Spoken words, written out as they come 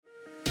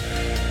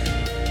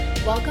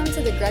Welcome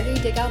to the Gregory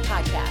Dickow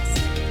Podcast.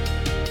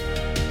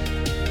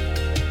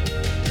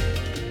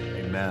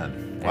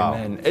 Amen. Wow.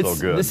 Amen. So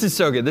good. This is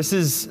so good. This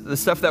is the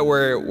stuff that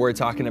we're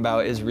talking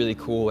about is really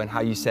cool, and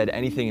how you said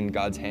anything in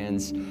God's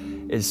hands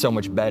is so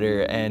much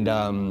better. And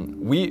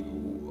I'm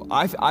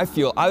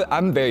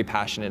very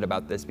passionate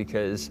about this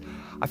because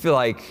I feel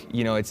like,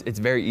 it's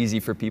very easy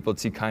for people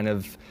to kind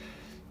of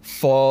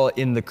fall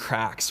in the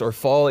cracks or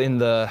fall in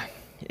the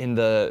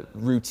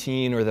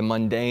routine or the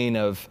mundane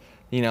of,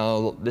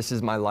 this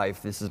is my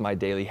life, this is my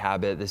daily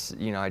habit, this,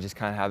 I just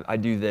kind of I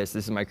do this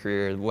is my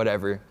career,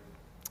 whatever.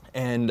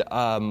 And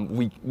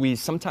we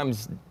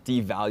sometimes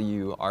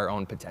devalue our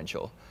own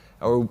potential,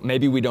 or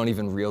maybe we don't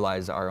even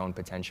realize our own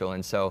potential.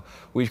 And so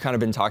we've kind of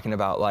been talking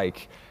about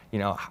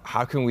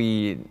how can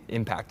we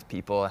impact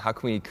people? How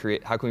can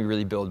we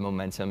really build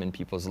momentum in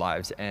people's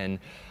lives? And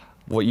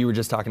what you were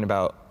just talking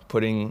about,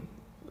 putting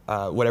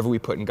whatever we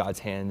put in God's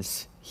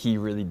hands, He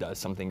really does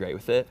something great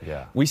with it.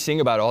 Yeah. We sing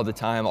about it all the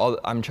time.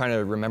 I'm trying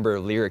to remember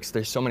lyrics.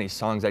 There's so many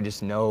songs I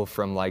just know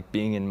from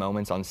being in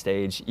moments on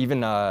stage.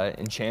 Even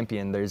in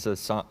Champion, there's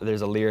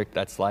a lyric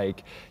that's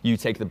like, "You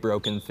take the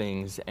broken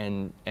things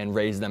and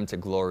raise them to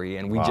glory."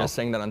 And we just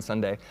sang that on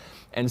Sunday.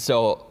 And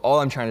so all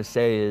I'm trying to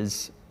say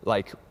is,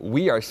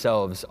 we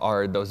ourselves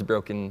are those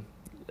broken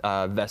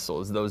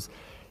vessels. Those.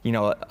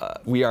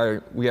 We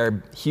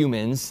are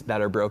humans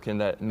that are broken,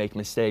 that make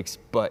mistakes,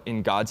 but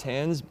in God's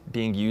hands,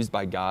 being used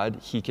by God,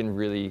 He can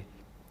really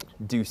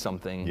do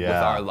something with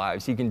our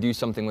lives. He can do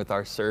something with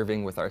our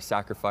serving, with our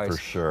sacrifice, For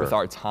sure. with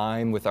our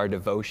time, with our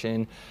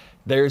devotion.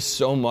 There's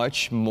so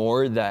much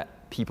more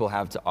that people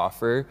have to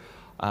offer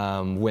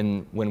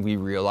when we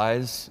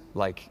realize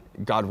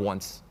God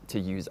wants to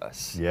use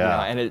us.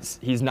 Yeah. And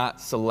He's not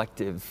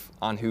selective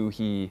on who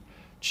He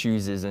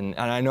chooses, and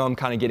I know I'm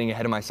kind of getting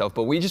ahead of myself,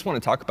 but we just want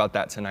to talk about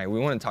that tonight. We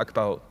want to talk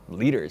about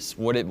leaders,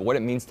 what it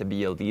means to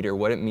be a leader,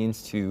 what it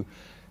means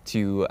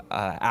to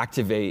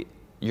activate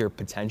your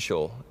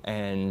potential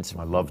and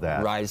I love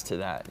that. Rise to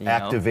that.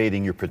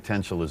 Activating your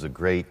potential is a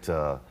great.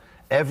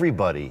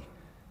 Everybody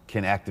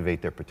can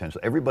activate their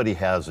potential. Everybody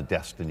has a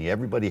destiny.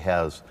 Everybody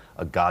has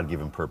a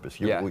God-given purpose.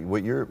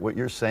 What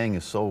you're saying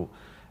is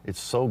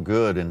it's so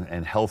good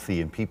and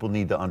healthy, and people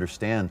need to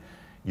understand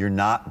you're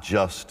not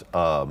just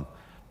a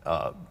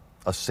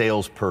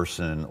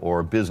salesperson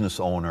or a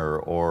business owner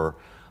or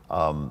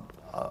a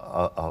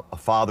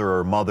father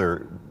or a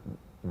mother.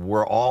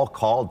 We're all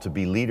called to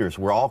be leaders.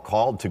 We're all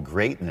called to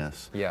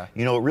greatness. Yeah.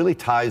 It really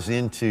ties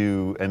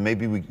into, and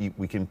maybe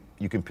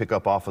you can pick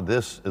up off of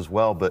this as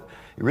well, but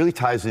it really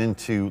ties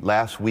into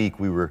last week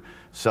we were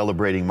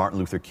celebrating Martin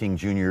Luther King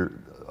Jr.,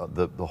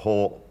 the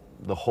whole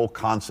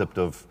concept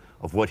of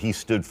what he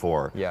stood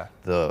for. Yeah.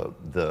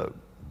 The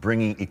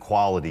bringing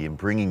equality and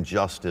bringing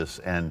justice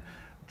and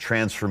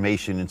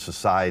transformation in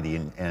society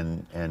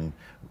and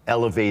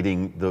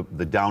elevating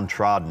the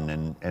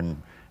downtrodden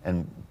and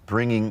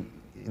bringing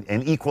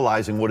and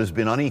equalizing what has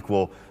been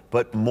unequal,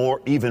 but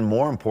even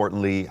more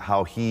importantly,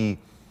 how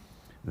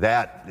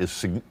that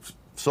is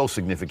so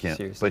significant.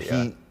 Seriously, but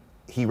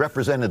he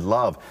represented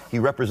love. He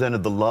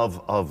represented the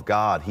love of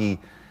God. He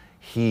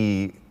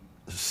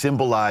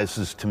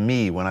symbolizes to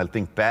me, when I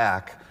think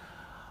back,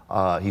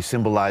 he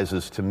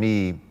symbolizes to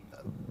me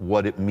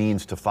what it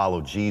means to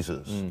follow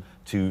Jesus.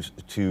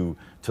 To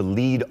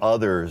lead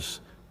others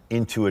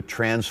into a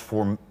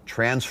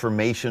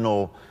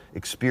transformational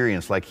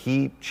experience.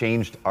 He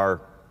changed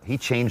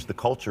the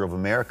culture of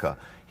America.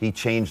 He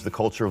changed the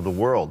culture of the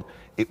world.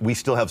 We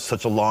still have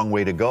such a long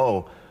way to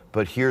go,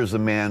 but here's a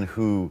man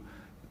who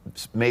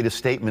made a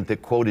statement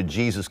that quoted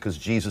Jesus, because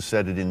Jesus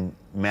said it in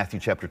Matthew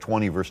chapter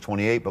 20, verse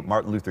 28, but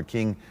Martin Luther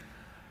King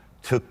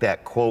took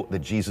that quote that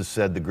Jesus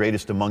said, "The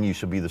greatest among you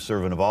shall be the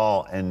servant of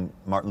all," and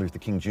Martin Luther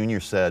King Jr.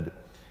 said,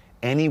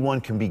 "Anyone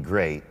can be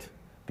great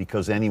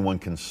because anyone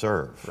can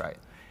serve." Right.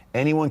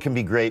 Anyone can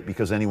be great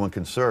because anyone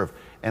can serve.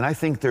 And I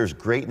think there's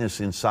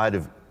greatness inside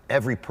of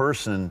every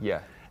person.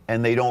 Yeah.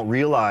 And they don't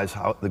realize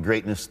how the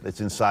greatness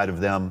that's inside of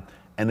them,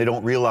 and they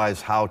don't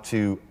realize how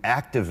to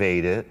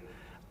activate it.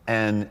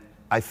 And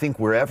I think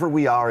wherever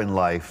we are in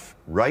life,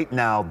 right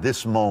now,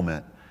 this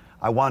moment,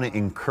 I want to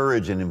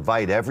encourage and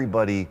invite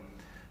everybody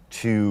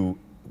to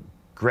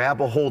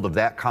grab a hold of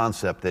that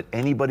concept that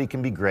anybody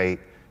can be great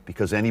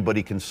because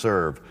anybody can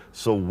serve.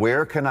 So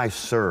where can I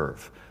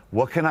serve?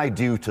 What can I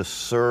do to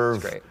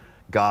serve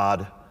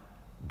God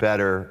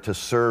better, to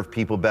serve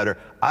people better?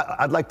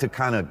 I'd like to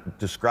kind of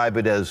describe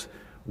it as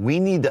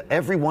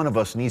every one of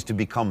us needs to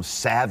become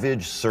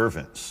savage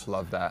servants.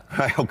 Love that.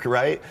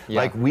 Right?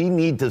 Yeah. We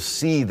need to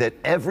see that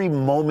every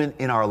moment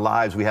in our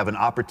lives we have an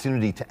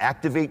opportunity to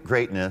activate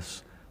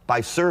greatness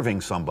by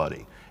serving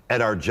somebody.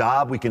 At our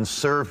job, we can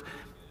serve.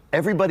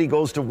 Everybody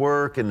goes to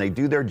work and they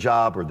do their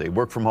job, or they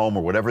work from home,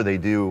 or whatever they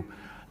do,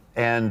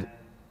 and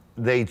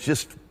they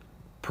just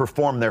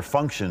perform their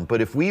function. But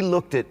if we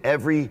looked at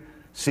every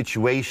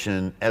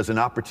situation as an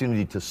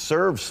opportunity to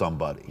serve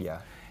somebody,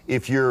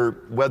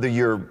 whether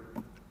you're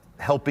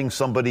helping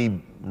somebody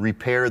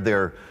repair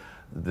their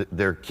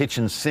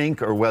kitchen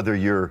sink, or whether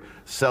you're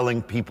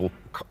selling people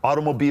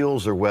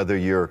automobiles, or whether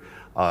you're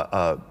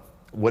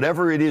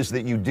whatever it is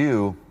that you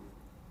do,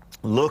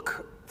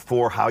 look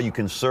for how you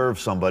can serve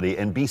somebody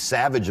and be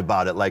savage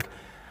about it. Like,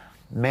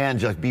 man,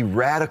 just be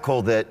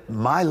radical that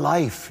my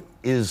life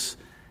is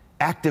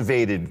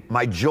activated.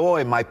 My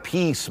joy, my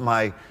peace,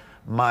 my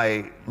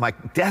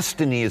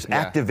destiny is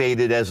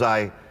activated as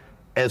I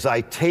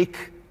take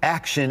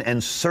action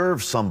and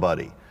serve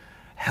somebody,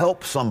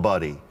 help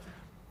somebody,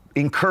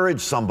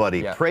 encourage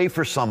somebody, pray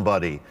for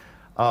somebody,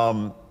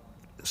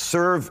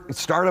 start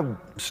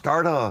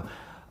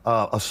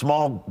a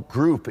small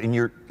group in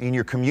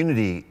your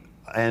community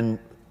and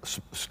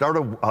start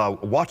a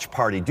watch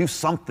party. Do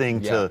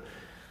something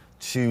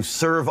to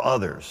serve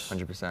others.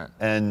 100%.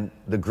 And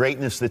the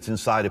greatness that's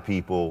inside of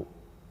people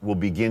will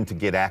begin to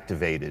get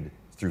activated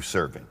through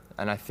serving.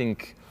 And I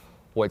think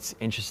what's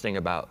interesting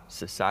about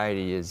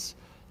society is,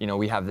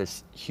 we have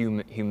this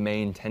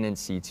humane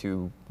tendency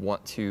to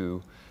want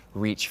to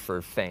reach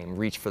for fame,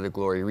 reach for the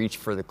glory, reach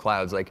for the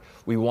clouds. Like,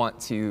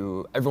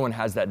 everyone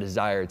has that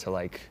desire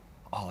to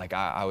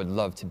I would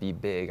love to be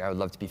big. I would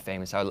love to be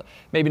famous.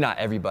 Maybe not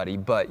everybody,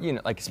 but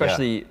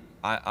especially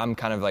I'm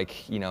kind of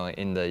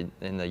in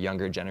the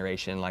younger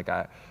generation.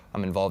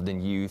 I'm involved in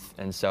youth,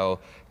 and so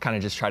kind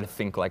of just try to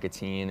think like a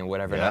teen or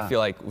whatever. And I feel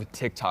like with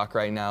TikTok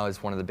right now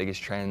is one of the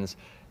biggest trends.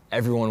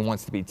 Everyone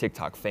wants to be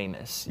TikTok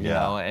famous, you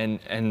know,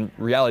 and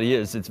reality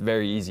is it's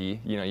very easy.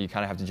 You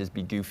kind of have to just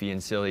be goofy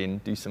and silly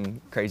and do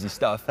some crazy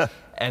stuff,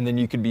 and then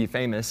you could be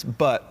famous.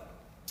 But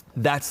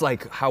that's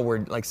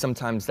how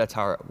sometimes that's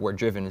how we're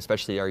driven,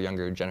 especially our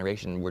younger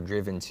generation. We're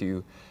driven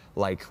to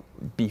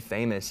be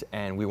famous,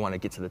 and we want to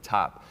get to the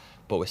top.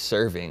 But with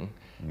serving,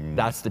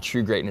 that's the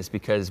true greatness,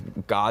 because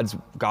God's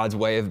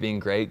way of being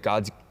great,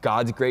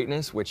 God's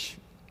greatness, which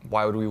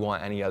why would we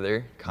want any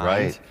other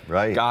kind?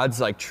 Right.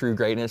 God's true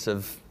greatness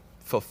of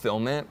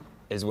fulfillment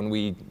is when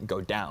we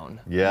go down.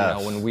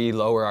 Yes. When we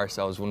lower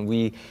ourselves, when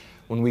we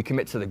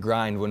commit to the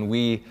grind, when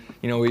we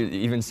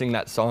even sing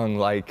that song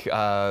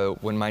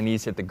when my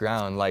knees hit the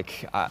ground,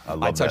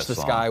 I touch the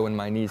sky when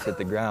my knees hit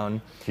the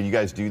ground. Can you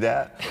guys do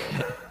that?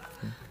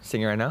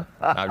 Sing it right now?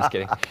 No, I'm just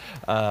kidding.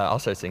 I'll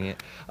start singing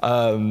it.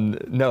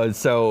 No,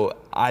 so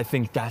I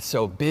think that's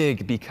so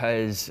big,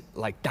 because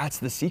that's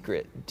the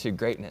secret to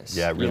greatness.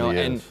 Yeah, it really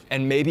is.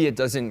 And maybe it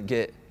doesn't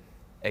get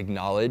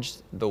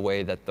acknowledged the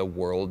way that the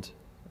world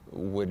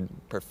would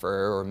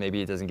prefer, or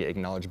maybe it doesn't get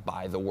acknowledged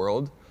by the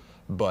world,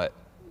 but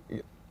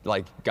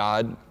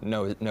God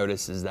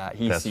notices that.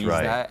 He sees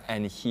that,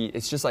 and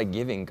it's just like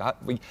giving. God,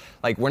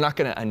 we're not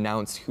going to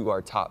announce who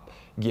our top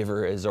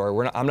giver is,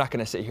 or I'm not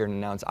going to sit here and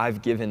announce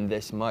I've given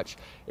this much.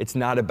 It's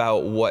not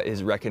about what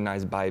is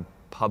recognized by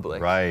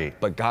public. Right.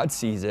 But God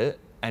sees it,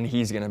 and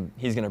He's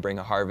gonna bring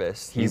a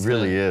harvest. He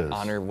really is.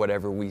 Honor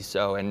whatever we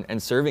sow,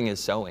 and serving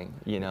is sowing.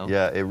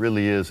 Yeah, it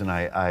really is, and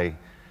I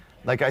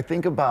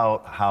think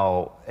about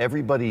how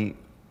everybody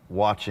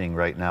watching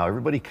right now,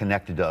 everybody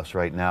connected to us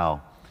right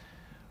now,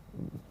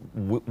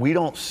 we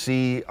don't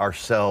see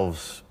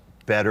ourselves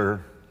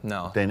better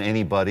than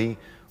anybody.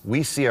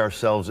 We see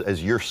ourselves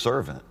as your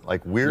servant.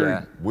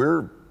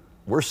 We're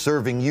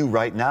serving you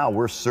right now.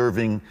 We're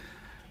serving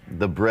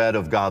the bread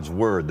of God's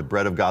word, the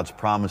bread of God's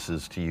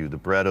promises to you, the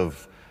bread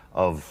of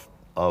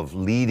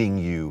leading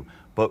you.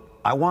 But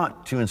I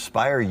want to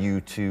inspire you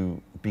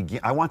to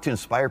begin. I want to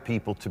inspire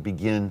people to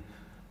begin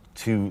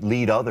to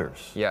lead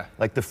others. Yeah.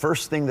 The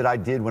first thing that I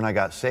did when I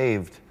got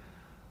saved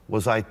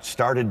was I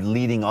started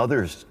leading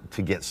others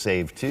to get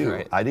saved too.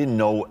 Right. I didn't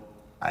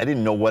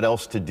know what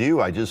else to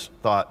do. I just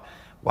thought,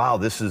 wow,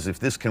 if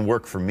this can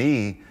work for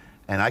me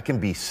and I can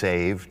be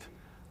saved,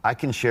 I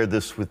can share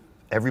this with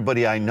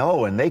everybody I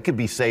know and they could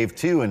be saved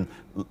too. And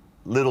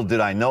little did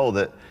I know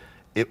that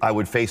I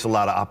would face a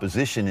lot of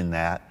opposition in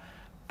that.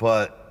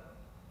 But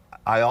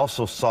I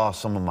also saw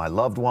some of my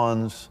loved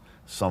ones,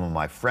 some of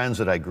my friends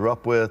that I grew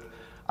up with,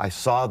 I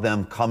saw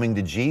them coming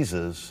to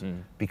Jesus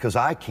because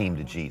I came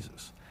to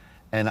Jesus.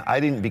 And I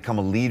didn't become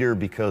a leader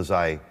because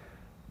I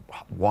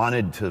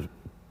wanted to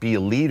be a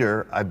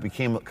leader. I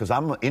became, because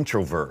I'm an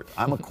introvert.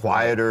 I'm a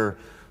quieter,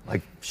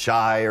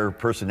 shyer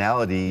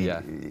personality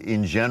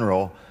in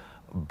general.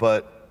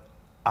 But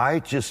I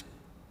just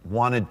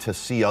wanted to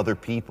see other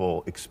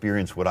people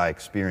experience what I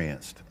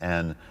experienced.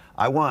 And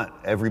I want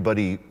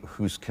everybody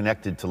who's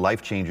connected to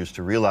Life Changers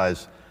to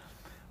realize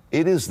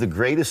it is the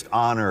greatest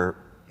honor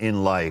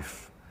in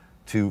life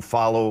to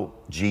follow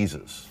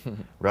Jesus,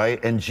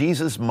 right? And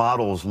Jesus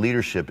models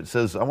leadership. It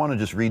says, I want to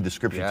just read the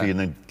scripture to you and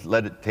then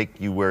let it take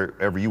you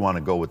wherever you want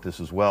to go with this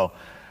as well.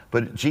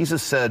 But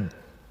Jesus said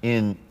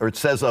it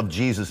says of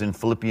Jesus in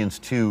Philippians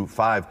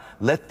 2:5,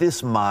 let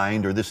this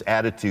mind or this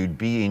attitude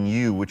be in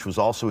you, which was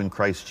also in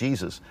Christ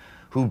Jesus,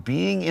 who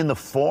being in the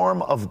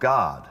form of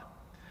God,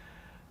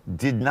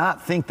 did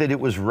not think that it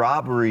was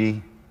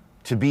robbery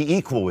to be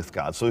equal with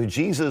God. So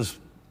Jesus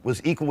was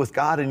equal with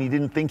God, and he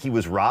didn't think he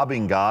was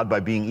robbing God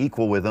by being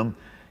equal with him.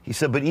 He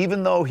said, but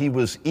even though he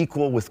was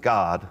equal with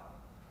God,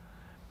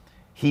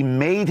 he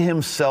made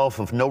himself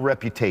of no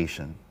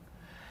reputation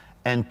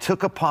and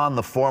took upon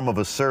the form of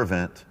a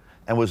servant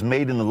and was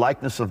made in the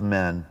likeness of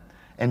men.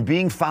 And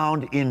being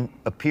found in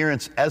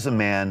appearance as a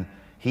man,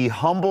 He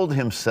humbled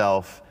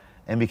himself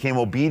and became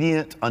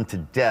obedient unto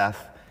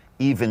death,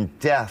 even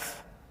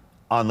death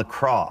on the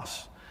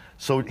cross.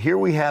 So here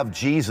we have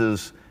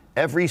Jesus,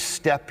 every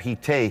step he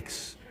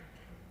takes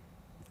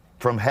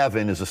from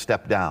heaven is a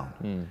step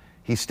down.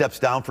 He steps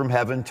down from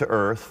heaven to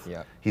earth.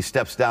 Yeah. He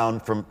steps down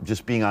from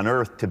just being on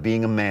earth to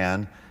being a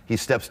man. He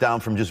steps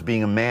down from just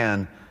being a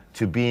man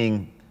to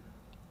being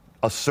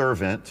a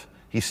servant.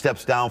 He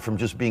steps down from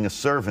just being a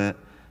servant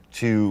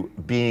to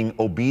being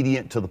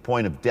obedient to the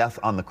point of death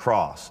on the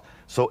cross.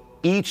 So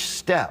each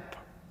step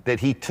that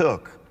he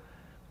took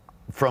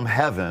from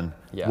heaven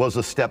was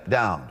a step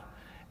down.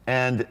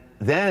 And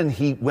then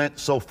he went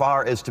so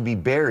far as to be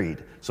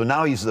buried. So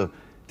now he's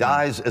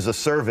dies as a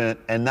servant,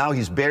 and now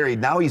he's buried.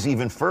 Now he's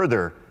even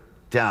further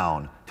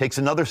down, takes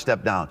another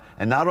step down.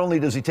 And not only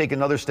does he take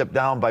another step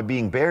down by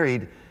being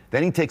buried,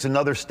 then he takes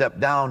another step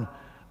down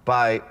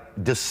by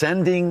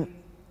descending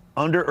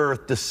under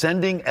earth,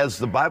 descending, as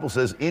the Bible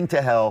says,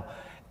 into hell,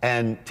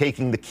 and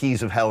taking the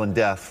keys of hell and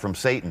death from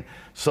Satan.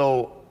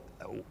 So,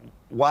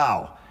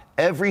 wow,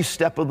 every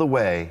step of the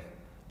way,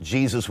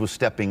 Jesus was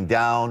stepping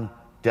down,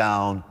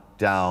 down,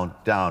 down,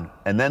 down.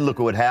 And then look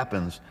at what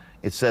happens.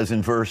 It says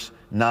in verse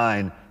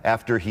 9,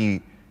 after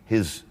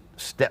his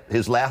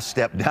last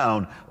step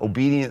down,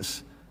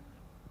 obedience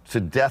to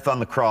death on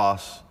the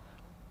cross,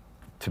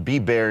 to be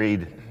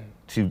buried,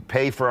 to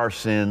pay for our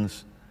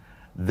sins,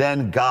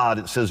 then God,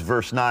 it says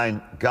verse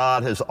 9,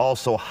 God has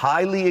also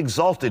highly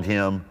exalted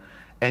him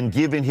and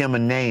given him a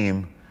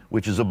name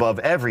which is above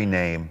every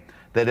name,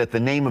 that at the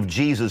name of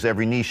Jesus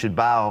every knee should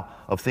bow,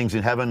 of things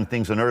in heaven and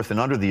things on earth and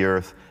under the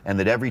earth, and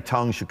that every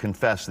tongue should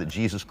confess that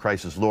Jesus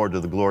Christ is Lord, to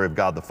the glory of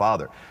God the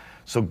Father.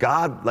 So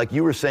God, like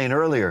you were saying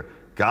earlier,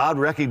 God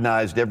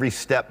recognized every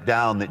step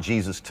down that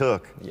Jesus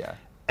took. Yeah.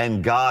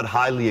 And God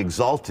highly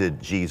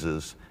exalted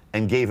Jesus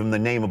and gave him the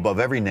name above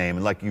every name.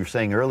 And like you were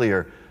saying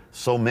earlier,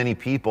 so many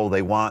people,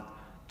 they want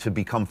to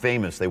become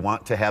famous. They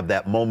want to have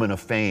that moment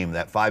of fame,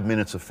 that 5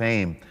 minutes of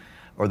fame.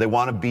 Or they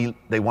want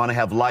to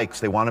have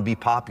likes, they want to be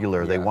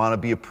popular, they want to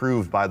be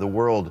approved by the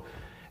world.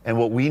 And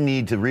what we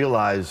need to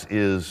realize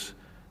is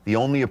the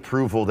only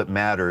approval that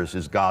matters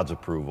is God's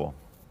approval.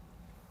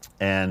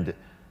 And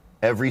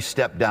every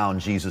step down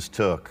Jesus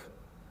took,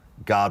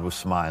 God was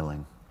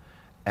smiling.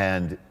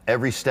 And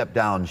every step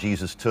down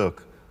Jesus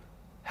took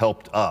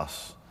helped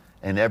us.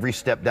 And every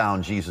step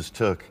down Jesus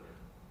took,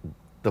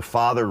 the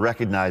Father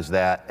recognized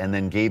that and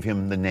then gave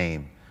him the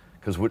name.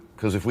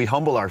 Because if we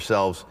humble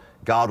ourselves,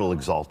 God will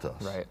exalt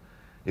us. Right.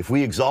 If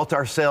we exalt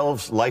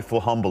ourselves, life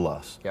will humble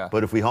us. Yeah.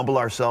 But if we humble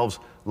ourselves,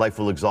 life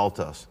will exalt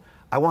us.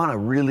 I want to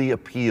really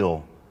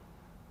appeal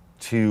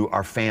to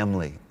our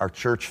family, our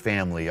church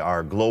family,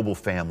 our global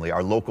family,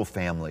 our local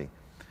family.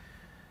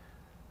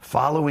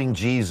 Following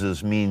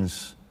Jesus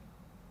means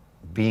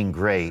being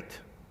great,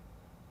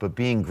 but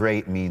being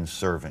great means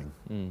serving.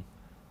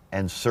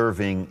 And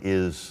serving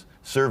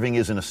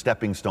isn't a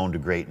stepping stone to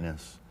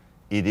greatness.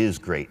 It is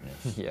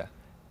greatness. Yeah.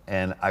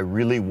 And I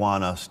really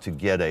want us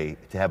to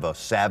have a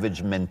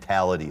savage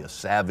mentality, a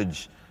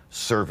savage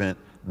servant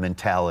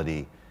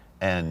mentality,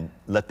 and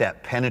let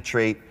that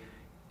penetrate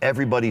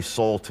everybody's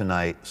soul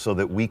tonight so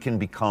that we can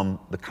become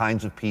the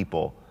kinds of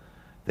people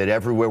that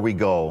everywhere we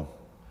go,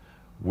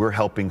 we're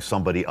helping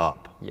somebody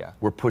up. Yeah.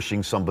 We're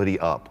pushing somebody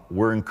up.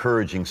 We're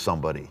encouraging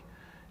somebody.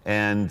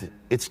 And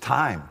it's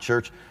time,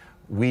 church.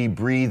 We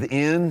breathe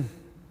in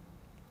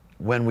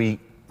when we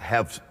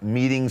have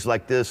meetings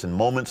like this and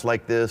moments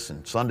like this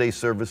and Sunday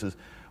services.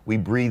 We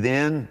breathe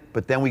in,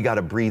 but then we got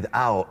to breathe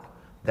out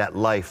that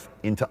life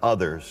into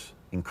others,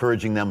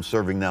 encouraging them,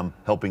 serving them,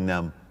 helping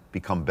them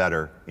become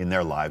better in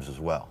their lives as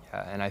well.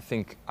 Yeah, and I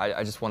think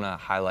I just want to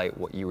highlight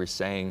what you were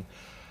saying,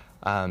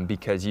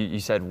 because you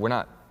said we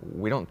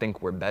don't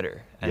think we're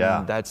better,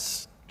 and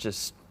that's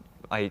just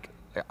like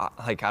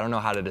I don't know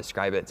how to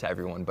describe it to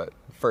everyone, but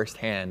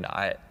firsthand,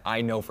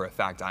 I know for a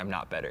fact I'm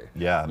not better.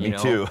 Yeah, me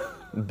too.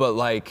 But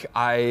like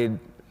I'm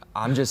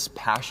just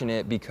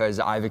passionate because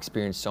I've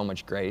experienced so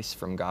much grace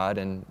from God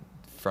and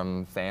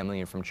from family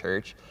and from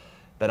church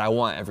that I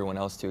want everyone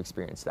else to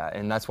experience that.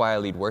 And that's why I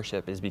lead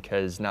worship, is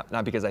because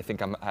not because I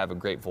think I have a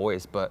great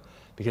voice, but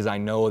because I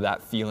know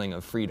that feeling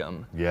of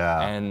freedom.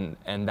 Yeah.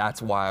 And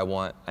that's why I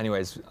want,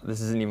 anyways,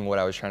 this isn't even what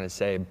I was trying to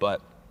say,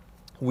 but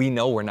we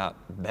know we're not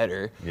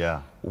better.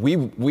 Yeah.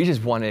 We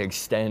just want to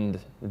extend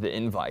the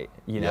invite,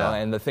 you know? Yeah.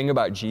 And the thing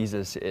about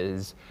Jesus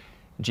is,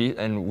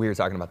 and we were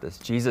talking about this,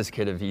 Jesus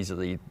could have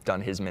easily done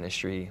his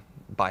ministry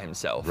by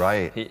himself.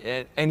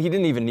 Right. And he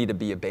didn't even need to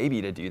be a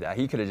baby to do that.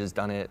 He could have just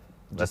done it.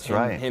 That's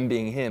right. Him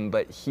being him,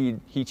 but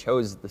he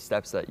chose the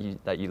steps that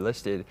you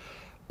listed.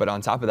 But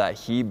on top of that,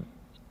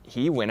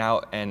 he went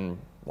out and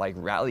like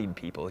rallied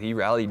people. He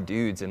rallied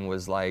dudes and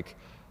was like,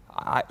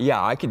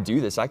 I could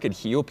do this. I could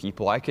heal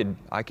people. I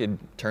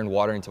could turn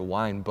water into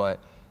wine, but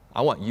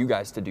I want you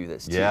guys to do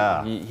this too.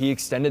 Yeah. He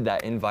extended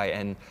that invite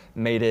and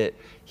made it,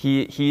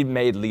 he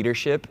made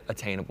leadership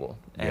attainable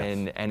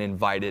and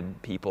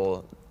invited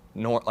people,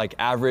 like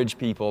average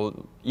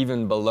people,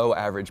 even below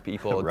average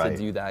people Right. to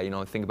do that. You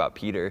know, think about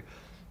Peter,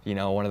 you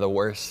know, one of the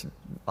worst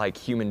like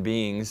human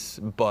beings,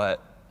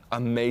 but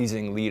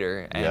amazing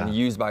leader and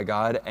used by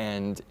God,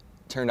 and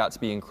turned out to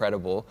be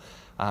incredible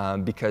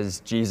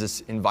because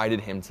Jesus invited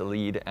him to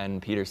lead,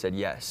 and Peter said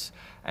yes.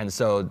 And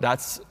so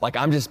that's like,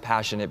 I'm just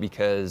passionate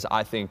because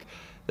I think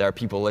there are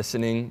people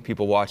listening,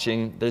 people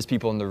watching, there's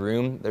people in the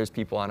room, there's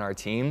people on our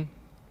team,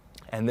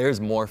 and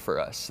there's more for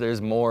us.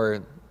 There's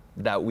more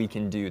that we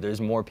can do.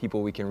 There's more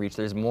people we can reach.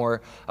 There's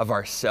more of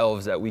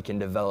ourselves that we can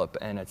develop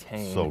and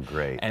attain. So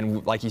great.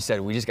 And like you said,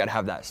 we just got to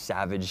have that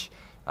savage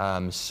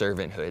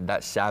servanthood,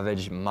 that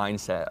savage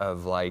mindset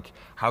of like,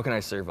 how can I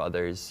serve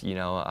others? You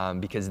know,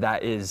 because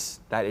that is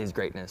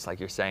greatness, like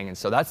you're saying. And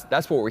so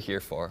that's what we're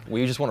here for.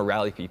 We just want to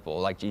rally people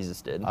like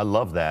Jesus did. I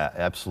love that,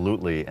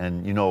 absolutely.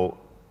 And you know,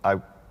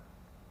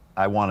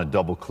 I want to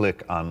double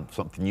click on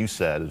something you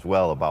said as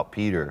well about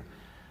Peter,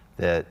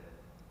 that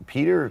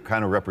Peter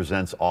kind of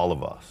represents all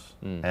of us.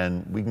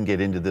 And we can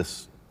get into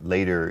this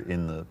later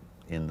in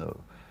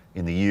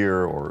the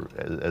year, or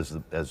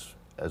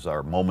as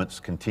our moments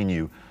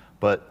continue.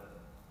 But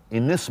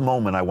in this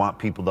moment, I want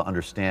people to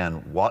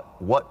understand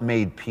what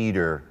made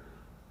Peter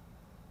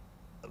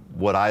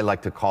what I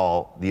like to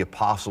call the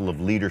apostle of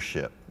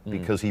leadership,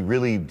 because he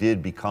really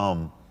did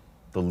become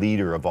the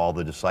leader of all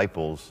the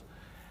disciples.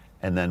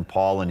 And then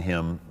Paul and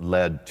him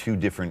led two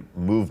different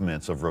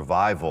movements of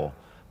revival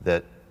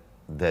that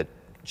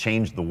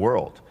changed the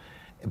world.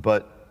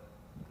 But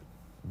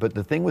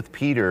the thing with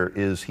Peter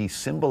is he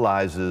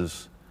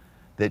symbolizes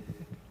that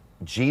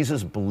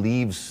Jesus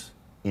believes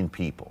in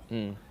people.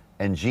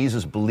 And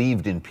Jesus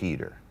believed in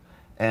Peter.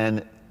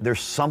 And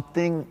there's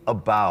something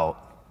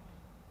about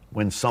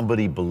when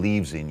somebody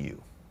believes in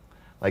you.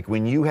 Like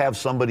when you have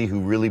somebody who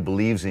really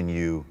believes in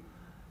you,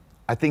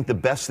 I think the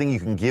best thing you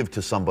can give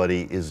to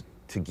somebody is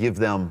to give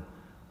them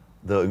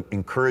the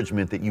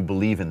encouragement that you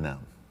believe in them.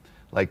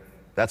 Like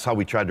that's how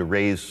we tried to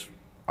raise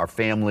our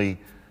family,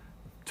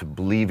 to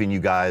believe in you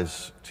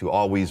guys, to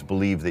always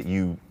believe that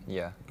you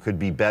could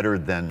be better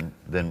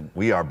than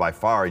we are by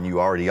far, and you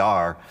already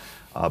are.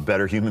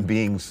 Better human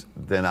beings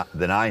than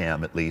I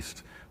am, at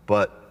least.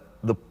 But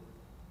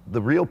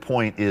the real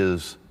point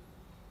is,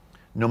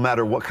 no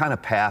matter what kind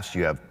of past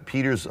you have,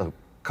 Peter's a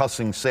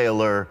cussing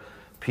sailor,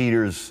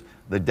 Peter's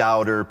the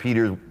doubter,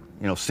 Peter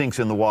sinks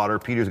in the water,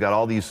 Peter's got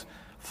all these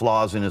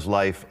flaws in his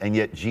life, and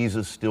yet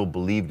Jesus still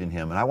believed in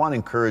him. And I want to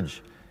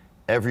encourage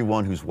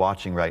everyone who's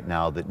watching right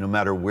now that no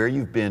matter where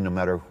you've been, no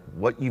matter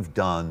what you've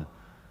done,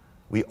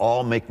 we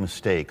all make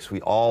mistakes, we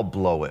all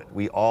blow it,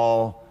 we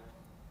all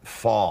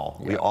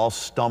fall, we all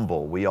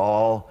stumble, we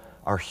all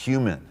are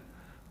human.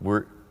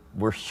 We're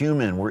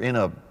human, we're in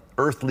a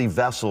earthly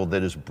vessel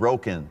that is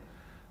broken,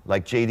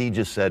 like JD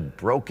just said,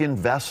 broken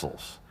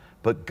vessels.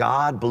 But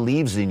God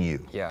believes in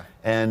you,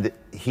 and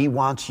he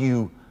wants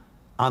you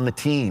on the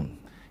team.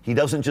 He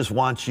doesn't just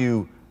want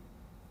you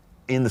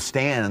in the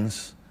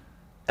stands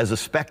as a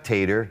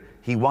spectator,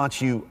 he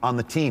wants you on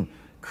the team.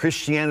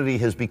 Christianity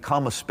has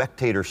become a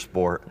spectator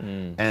sport,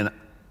 and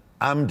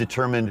I'm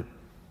determined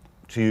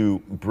to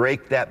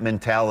break that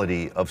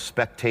mentality of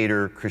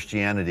spectator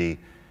Christianity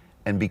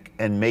and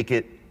make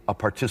it a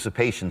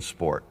participation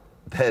sport.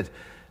 That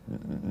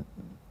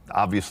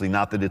obviously,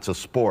 not that it's a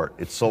sport,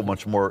 it's so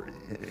much more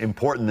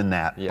important than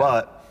that,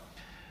 but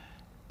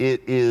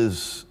it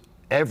is,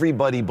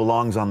 everybody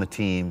belongs on the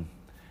team,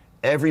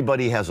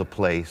 everybody has a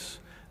place,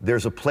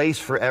 there's a place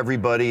for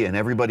everybody and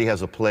everybody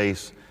has a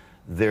place,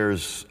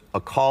 there's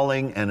a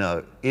calling and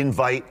an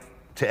invite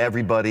to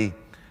everybody.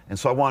 And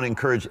so I want to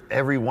encourage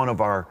every one of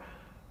our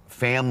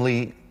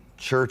family,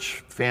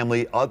 church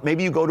family,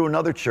 maybe you go to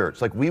another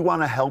church, like we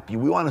want to help you,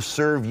 we want to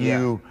serve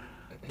you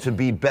to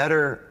be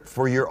better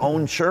for your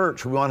own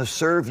church. We want to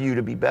serve you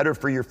to be better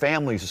for your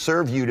families,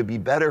 serve you to be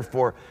better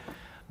for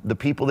the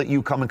people that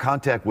you come in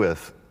contact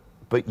with.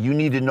 But you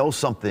need to know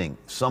something.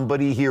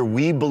 Somebody here,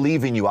 we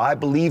believe in you. I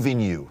believe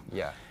in you.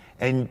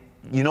 And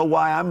you know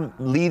why I'm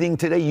leading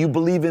today? You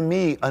believe in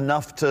me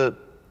enough to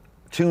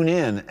tune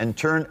in and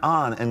turn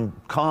on and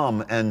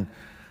come and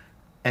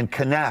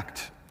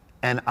connect.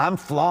 And I'm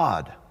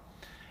flawed.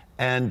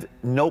 And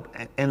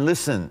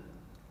listen,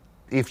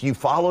 if you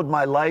followed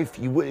my life,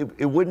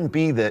 it wouldn't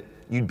be that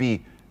you'd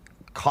be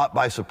caught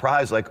by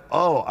surprise, like,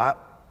 oh,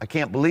 I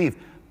can't believe.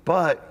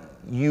 But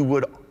you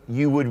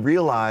would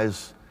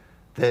realize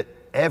that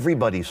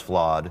everybody's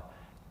flawed,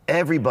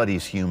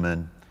 everybody's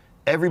human,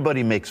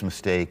 everybody makes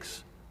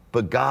mistakes,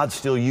 but God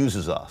still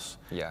uses us.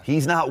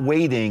 He's not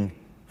waiting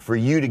for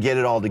you to get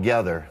it all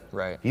together.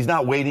 He's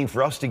not waiting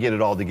for us to get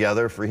it all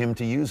together for him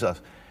to use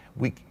us.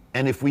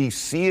 And if we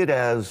see it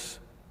as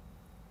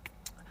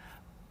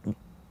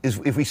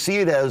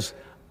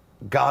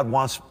God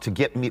wants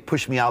to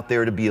push me out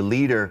there to be a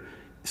leader,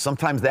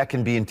 sometimes that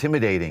can be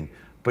intimidating.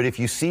 But if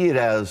you see it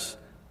as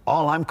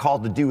all I'm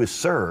called to do is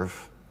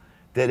serve,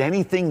 that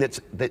anything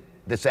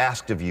that's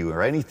asked of you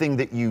or anything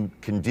that you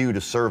can do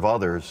to serve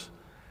others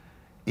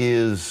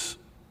is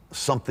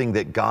something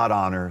that God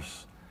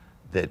honors,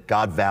 that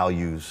God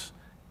values,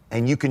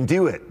 and you can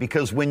do it.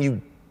 Because when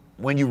you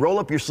roll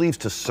up your sleeves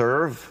to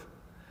serve,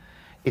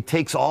 it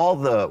takes all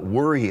the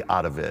worry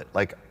out of it.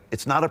 Like,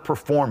 it's not a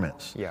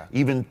performance.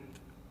 Even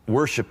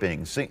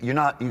worshiping. You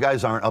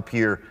guys aren't up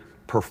here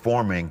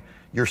performing,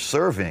 you're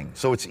serving.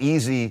 So it's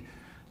easier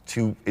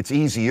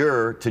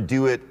to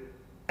do it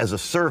as a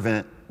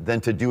servant than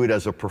to do it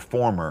as a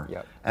performer.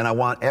 Yep. And I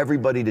want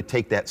everybody to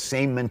take that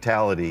same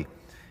mentality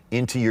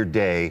into your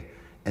day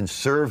and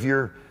serve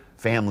your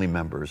family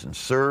members and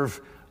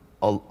serve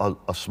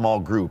a small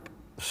group,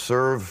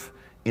 serve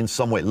in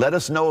some way. Let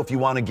us know if you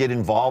want to get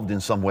involved in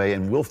some way,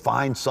 and we'll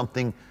find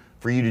something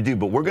for you to do.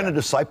 But we're going to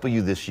disciple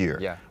you this year.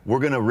 Yeah. We're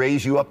going to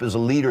raise you up as a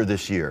leader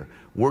this year.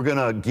 We're going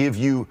to give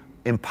you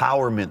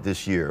empowerment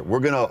this year.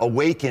 We're going to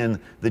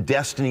awaken the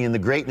destiny and the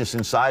greatness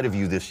inside of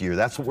you this year.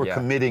 That's what we're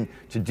committing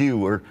to do.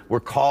 We're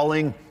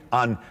calling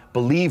on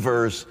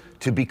believers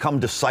to become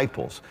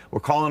disciples.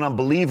 We're calling on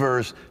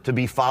believers to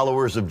be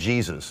followers of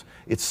Jesus.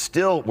 It's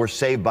still, we're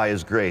saved by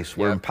his grace.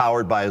 We're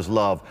empowered by his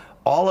love.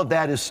 All of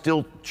that is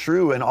still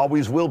true and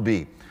always will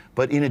be.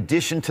 But in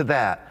addition to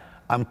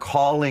that, I'm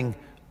calling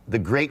the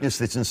greatness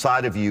that's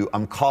inside of you,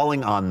 I'm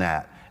calling on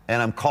that.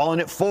 And I'm calling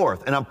it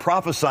forth. And I'm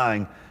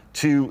prophesying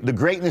to the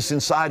greatness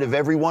inside of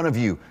every one of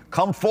you.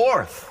 Come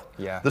forth.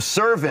 Yeah. The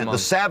servant, the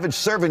savage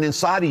servant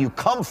inside of you,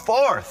 come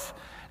forth.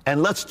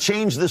 And let's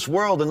change this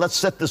world, and let's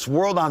set this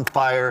world on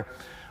fire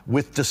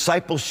with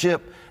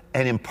discipleship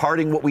and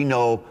imparting what we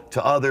know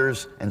to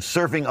others and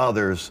serving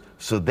others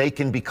so they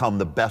can become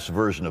the best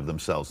version of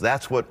themselves.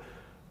 That's what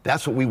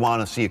we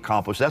want to see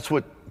accomplished. That's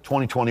what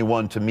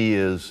 2021 to me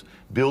is.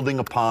 Building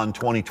upon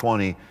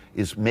 2020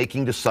 is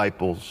making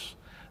disciples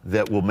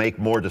that will make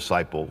more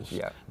disciples,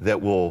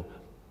 that will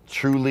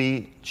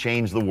truly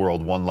change the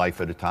world one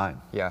life at a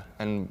time. Yeah,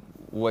 and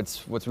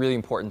what's really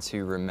important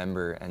to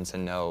remember and to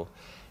know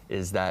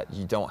is that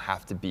you don't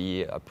have to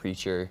be a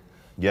preacher,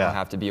 you don't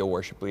have to be a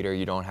worship leader,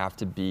 you don't have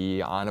to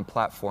be on a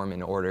platform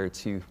in order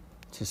to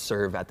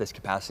serve at this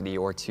capacity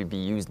or to be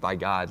used by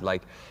God.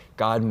 Like,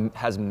 God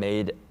has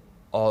made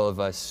all of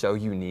us so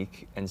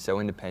unique and so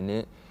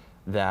independent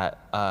that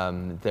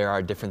there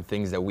are different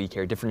things that we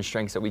carry, different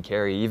strengths that we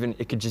carry. Even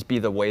it could just be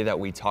the way that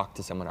we talk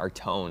to someone, our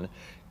tone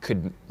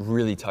could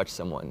really touch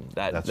someone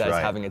that's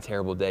having a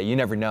terrible day. You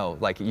never know.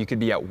 Like, you could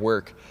be at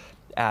work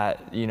at,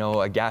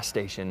 a gas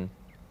station,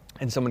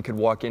 and someone could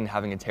walk in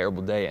having a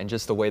terrible day, and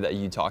just the way that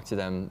you talk to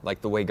them,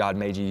 like the way God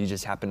made you, you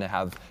just happen to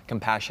have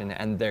compassion,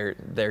 and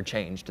they're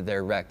changed,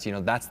 they're wrecked.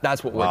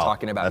 That's what we're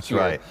talking about. That's here.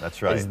 right.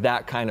 That's right. Is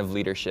that kind of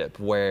leadership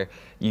where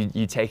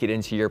you take it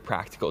into your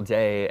practical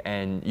day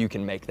and you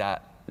can make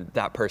that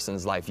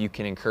person's life. You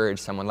can encourage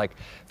someone. Like,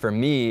 for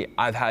me,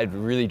 I've had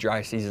really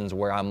dry seasons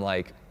where I'm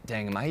like,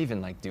 dang, am I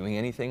even like doing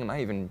anything? Am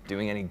I even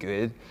doing any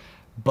good?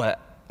 But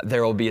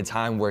there will be a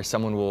time where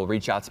someone will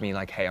reach out to me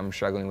like, hey, I'm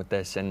struggling with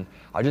this. And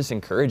I'll just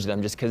encourage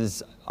them just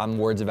because I'm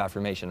words of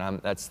affirmation.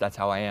 That's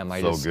how I am.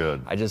 I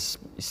just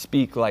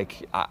speak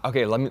like,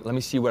 okay, let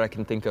me see what I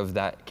can think of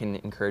that can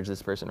encourage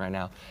this person right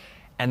now.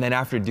 And then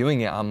after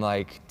doing it, I'm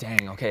like,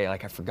 dang, okay,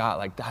 like I forgot,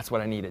 like that's what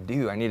I need to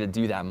do. I need to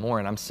do that more.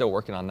 And I'm still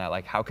working on that.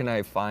 Like, how can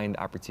I find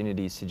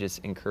opportunities to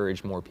just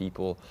encourage more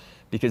people?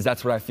 Because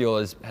that's what I feel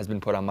has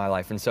been put on my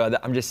life. And so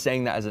I'm just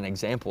saying that as an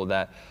example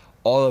that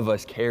all of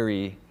us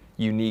carry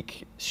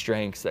unique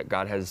strengths that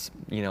God has,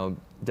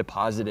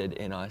 deposited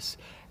in us.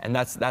 And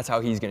that's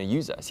how he's going to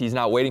use us. He's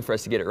not waiting for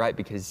us to get it right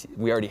because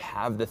we already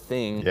have the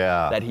thing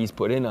that he's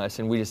put in us,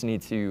 and we just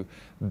need to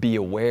be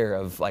aware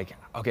of like,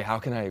 okay, how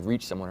can I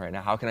reach someone right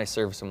now? How can I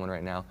serve someone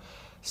right now?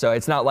 So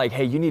it's not like,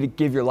 hey, you need to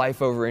give your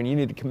life over and you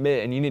need to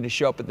commit and you need to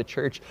show up at the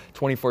church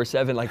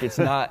 24/7. Like, it's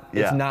not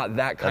it's not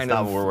that kind That's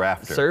of not what we're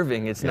after.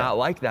 Serving. It's not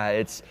like that.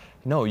 It's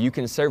no, you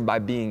can serve by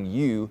being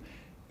you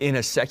in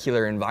a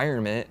secular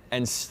environment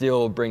and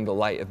still bring the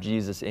light of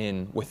Jesus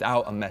in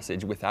without a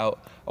message,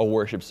 without a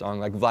worship song.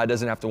 Like, Vlad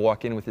doesn't have to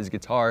walk in with his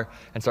guitar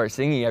and start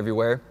singing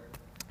everywhere.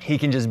 He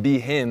can just be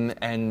him,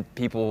 and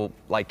people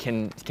like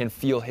can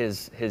feel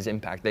his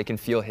impact. They can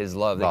feel his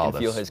love. They can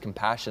feel his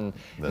compassion.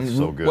 That's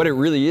so good. What it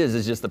really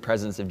is just the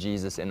presence of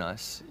Jesus in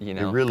us. It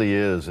really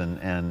is,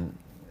 and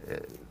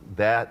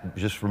that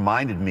just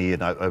reminded me.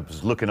 And I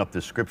was looking up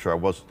this scripture. I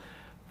was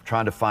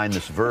trying to find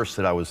this verse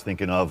that I was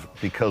thinking of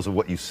because of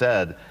what you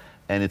said,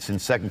 and it's in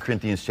 2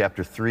 Corinthians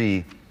chapter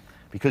 3,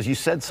 because you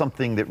said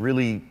something that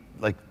really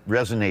like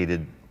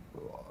resonated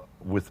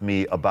with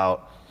me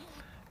about,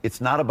 it's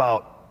not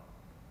about,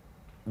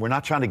 we're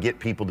not trying to get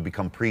people to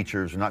become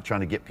preachers, we're not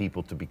trying to get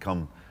people to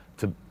become,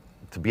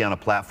 to be on a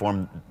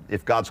platform.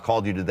 If God's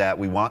called you to that,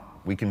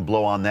 we can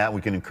blow on that,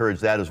 we can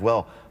encourage that as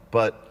well,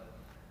 but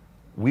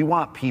we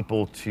want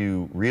people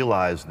to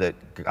realize that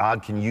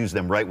God can use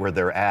them right where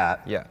they're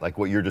at, like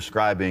what you're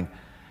describing.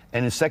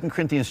 And in 2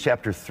 Corinthians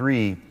chapter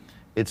 3,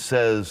 it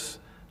says,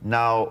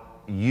 now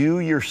you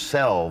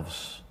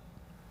yourselves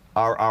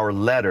are our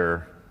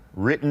letter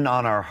written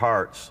on our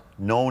hearts,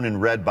 known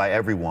and read by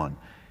everyone.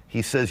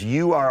 He says,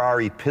 you are our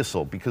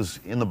epistle,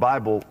 because in the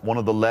Bible, one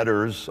of the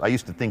letters, I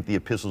used to think the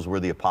epistles were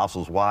the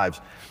apostles'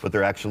 wives, but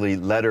they're actually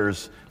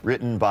letters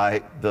written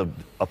by the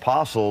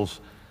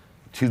apostles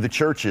to the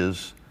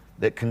churches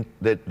that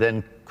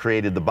then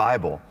created the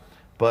Bible.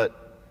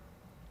 But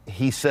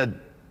he said,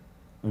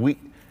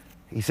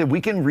 he said,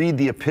 we can read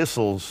the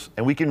epistles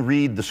and we can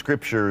read the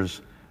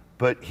scriptures,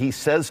 but he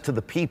says to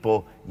the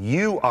people,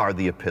 you are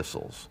the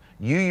epistles.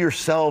 You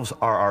yourselves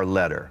are our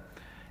letter.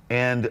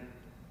 And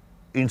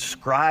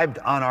inscribed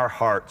on our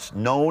hearts,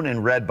 known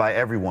and read by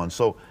everyone.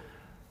 So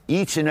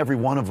each and every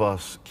one of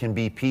us can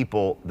be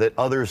people that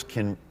others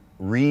can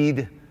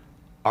read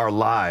our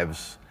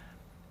lives,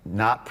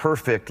 not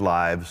perfect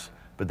lives,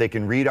 but they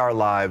can read our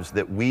lives,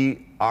 that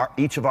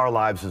each of our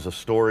lives is a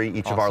story,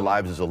 each of our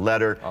lives is a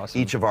letter,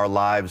 each of our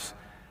lives,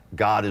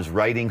 God is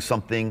writing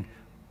something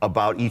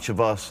about each of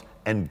us,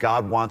 and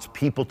God wants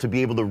people to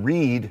be able to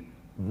read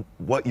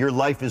what your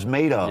life is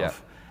made of. Yeah.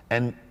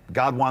 And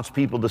God wants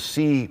people to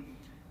see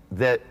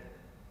that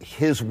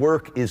his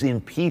work is in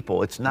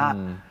people. It's not,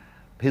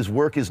 his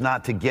work is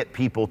not to get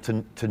people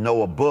to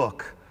know a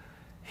book.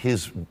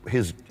 His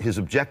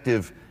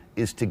objective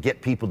is to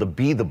get people to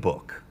be the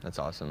book. That's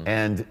awesome.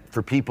 And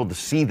for people to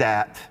see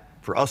that,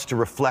 for us to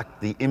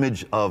reflect the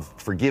image of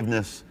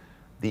forgiveness,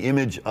 the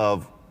image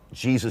of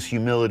Jesus'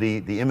 humility,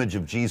 the image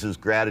of Jesus'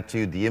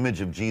 gratitude, the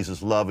image of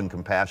Jesus' love and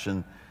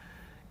compassion.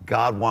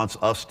 God wants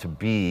us to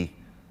be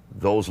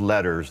those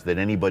letters that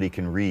anybody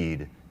can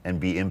read and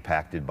be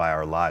impacted by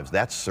our lives.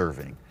 That's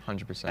serving.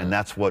 100%. And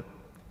that's what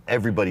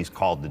everybody's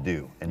called to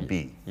do and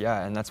be.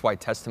 Yeah, and that's why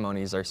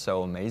testimonies are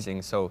so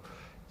amazing. So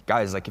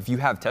guys, like if you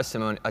have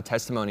a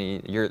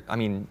testimony,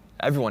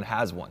 everyone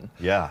has one.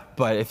 Yeah.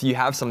 But if you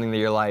have something that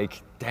you're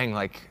like, dang,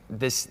 like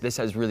this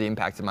has really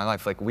impacted my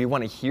life, like we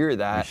want to hear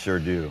that. We sure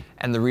do.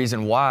 And the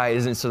reason why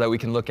isn't so that we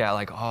can look at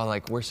like, oh,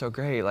 like we're so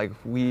great, like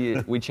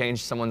we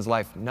changed someone's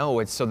life. No,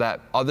 it's so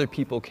that other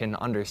people can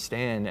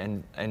understand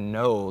and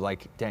know,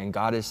 like, dang,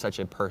 God is such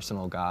a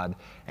personal God,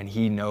 and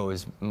he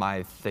knows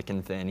my thick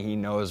and thin. He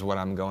knows what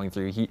I'm going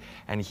through.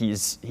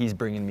 He's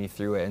bringing me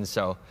through it. And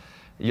so,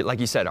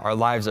 like you said, our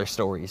lives are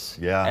stories.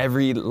 Yeah.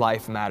 Every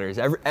life matters.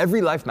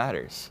 Every life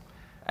matters.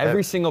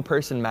 Every single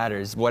person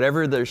matters.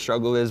 Whatever their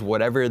struggle is,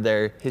 whatever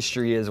their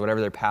history is, whatever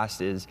their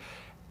past is,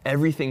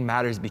 everything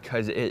matters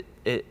because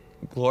it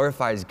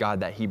glorifies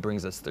God that he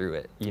brings us through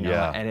it, you know,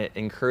 Yeah. and it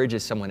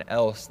encourages someone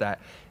else that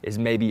is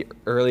maybe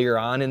earlier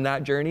on in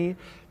that journey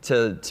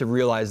to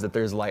realize that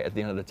there's light at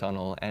the end of the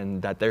tunnel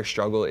and that their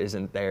struggle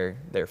isn't their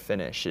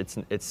finish.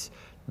 It's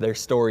their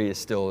story is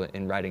still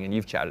in writing, and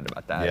you've chatted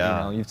about that. Yeah.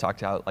 You know, you've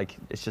talked about like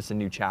it's just a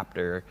new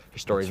chapter. Your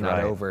story's That's not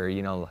right. over.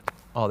 You know,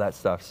 all that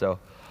stuff. So.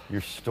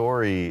 Your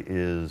story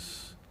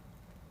is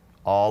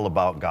all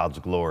about God's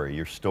glory.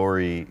 Your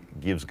story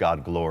gives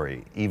God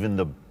glory. Even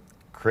the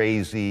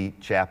crazy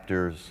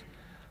chapters,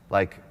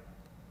 like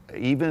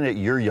even at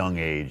your young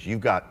age, you've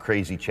got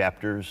crazy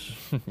chapters.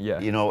 Yeah.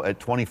 You know, at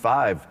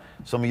 25,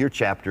 some of your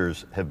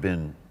chapters have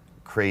been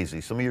crazy.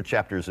 Some of your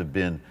chapters have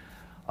been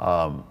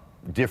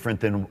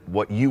different than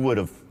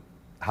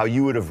how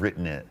you would have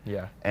written it.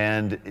 Yeah.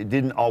 And it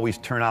didn't always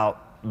turn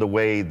out the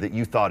way that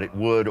you thought it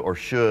would or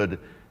should.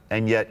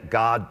 And yet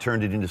God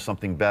turned it into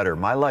something better.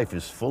 My life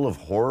is full of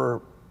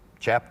horror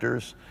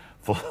chapters,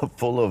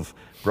 full of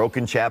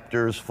broken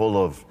chapters, full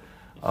of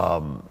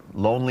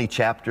lonely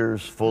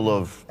chapters, full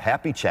of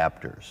happy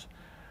chapters.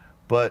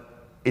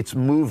 But it's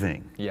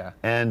moving. Yeah.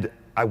 And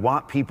I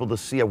want people to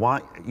see, I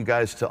want you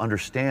guys to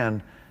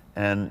understand,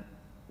 and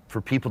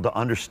for people to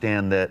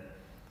understand that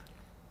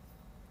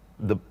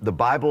the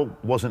Bible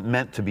wasn't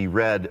meant to be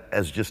read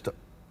as just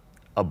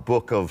a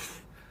book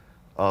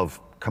of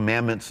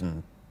commandments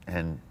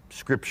and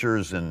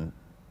scriptures and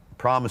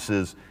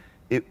promises.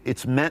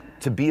 It's meant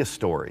to be a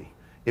story.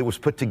 It was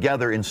put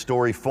together in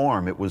story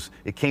form.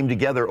 It came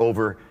together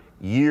over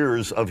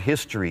years of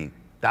history.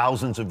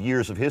 Thousands of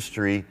years of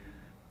history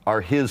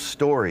are his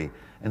story.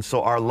 And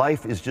so our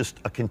life is just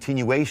a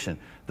continuation.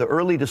 The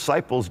early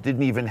disciples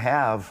didn't even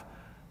have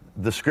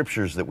the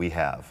scriptures that we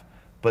have,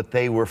 but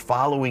they were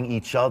following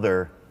each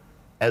other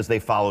as they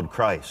followed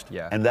Christ.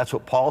 Yeah. And that's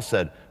what Paul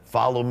said,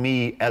 follow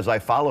me as I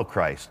follow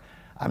Christ.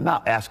 I'm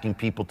not asking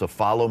people to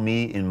follow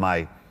me in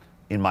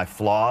my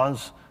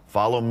flaws,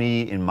 follow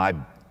me in my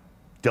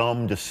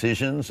dumb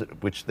decisions,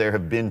 which there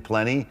have been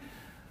plenty,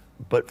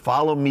 but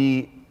follow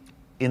me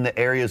in the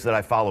areas that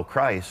I follow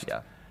Christ.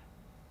 Yeah.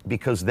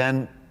 Because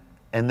then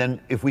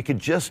if we could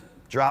just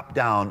drop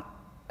down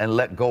and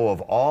let go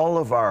of all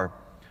of our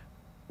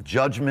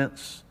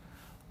judgments,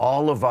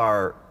 all of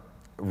our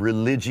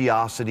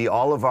religiosity,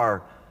 all of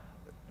our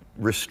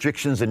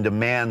restrictions and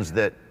demands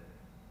that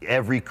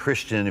every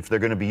Christian, if they're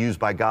going to be used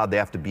by God, they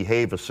have to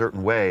behave a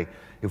certain way.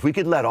 If we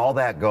could let all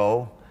that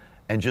go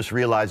and just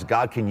realize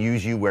God can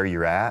use you where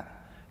you're at,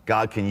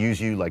 God can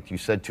use you, like you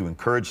said, to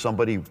encourage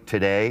somebody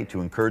today, to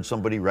encourage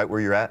somebody right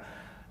where you're at,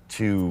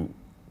 to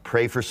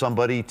pray for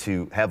somebody,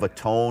 to have a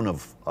tone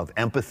of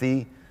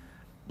empathy.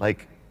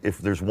 Like, if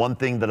there's one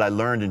thing that I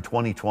learned in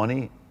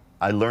 2020,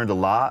 I learned a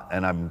lot,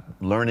 and I'm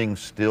learning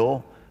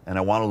still, and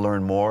I want to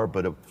learn more,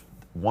 but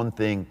one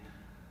thing,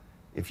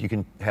 if you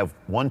can have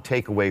one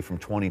takeaway from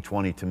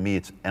 2020, to me,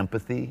 it's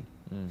empathy.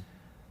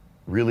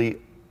 Really,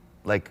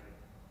 like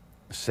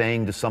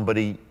saying to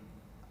somebody,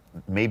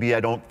 maybe I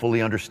don't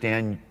fully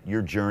understand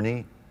your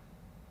journey,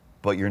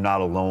 but you're not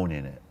alone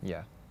in it.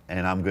 Yeah.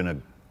 And I'm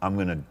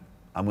gonna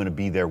I'm going to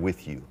be there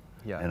with you.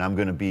 Yeah. And I'm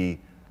going to be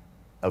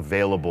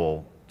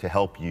available to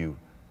help you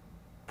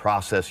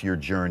process your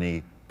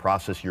journey,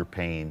 process your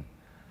pain.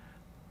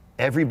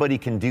 Everybody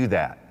can do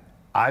that.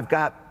 I've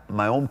got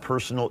my own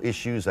personal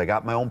issues. I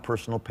got my own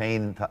personal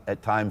pain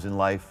at times in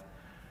life,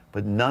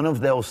 but none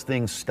of those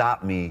things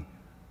stop me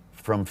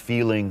from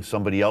feeling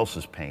somebody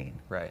else's pain.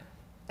 Right.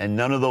 And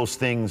none of those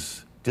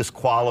things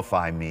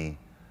disqualify me.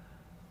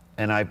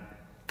 And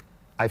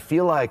I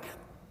feel like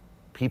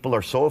people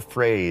are so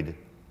afraid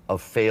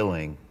of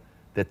failing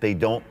that they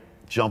don't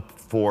jump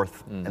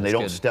forth and they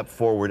don't step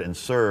forward and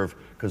serve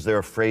because they're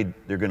afraid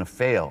they're going to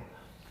fail.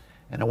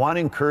 And I want to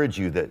encourage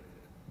you that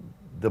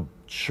the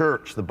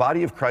church, the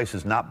body of Christ,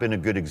 has not been a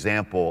good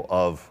example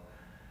of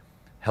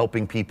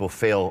helping people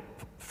fail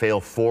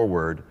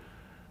forward.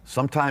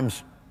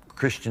 Sometimes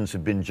Christians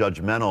have been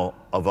judgmental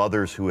of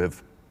others who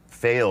have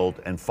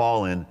failed and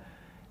fallen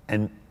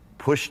and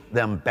pushed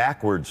them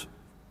backwards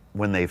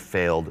when they've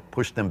failed,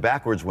 pushed them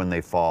backwards when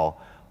they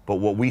fall. But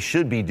what we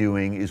should be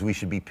doing is we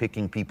should be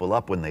picking people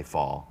up when they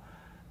fall,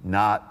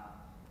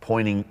 not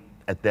pointing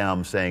at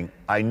them saying,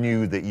 I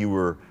knew that you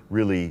were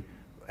really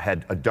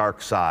had a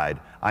dark side.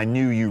 I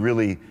knew you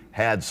really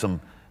had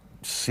some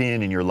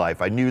sin in your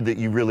life. I knew that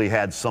you really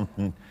had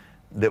something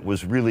that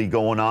was really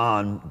going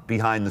on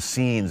behind the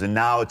scenes, and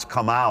now it's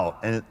come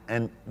out.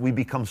 And we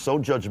become so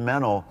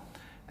judgmental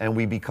and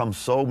we become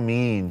so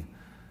mean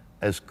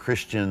as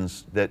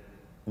Christians that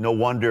no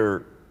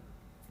wonder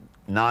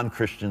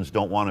non-Christians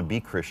don't want to be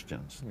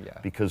Christians. Yeah.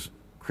 Because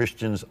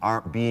Christians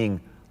aren't being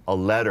a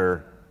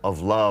letter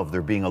of love,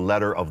 they're being a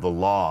letter of the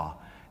law.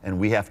 And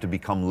we have to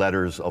become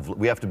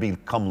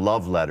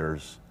love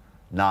letters,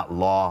 not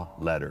law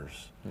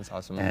letters. That's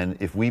awesome. And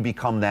if we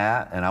become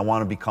that, and I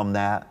want to become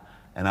that,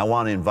 and I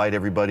want to invite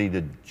everybody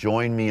to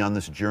join me on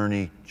this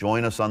journey,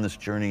 join us on this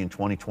journey in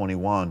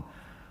 2021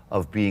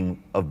 of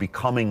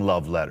becoming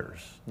love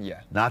letters.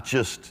 Yeah. Not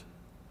just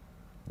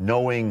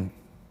knowing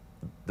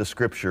the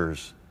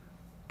scriptures,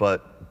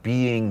 but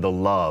being the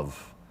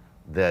love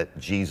that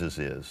Jesus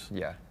is.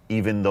 Yeah.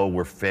 Even though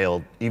we're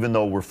failed, even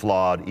though we're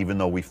flawed, even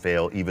though we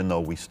fail, even though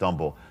we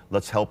stumble,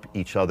 let's help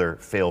each other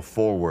fail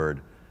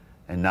forward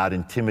and not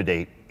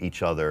intimidate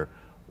each other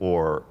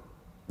or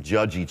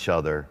judge each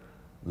other.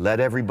 Let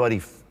everybody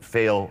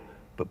fail,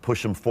 but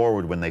push them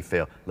forward when they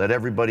fail. Let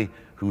everybody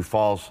who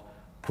falls,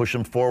 push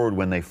them forward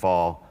when they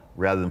fall,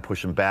 rather than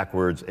push them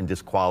backwards and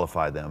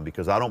disqualify them,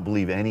 because I don't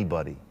believe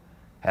anybody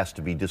has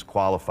to be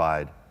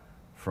disqualified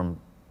from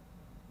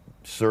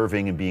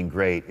serving and being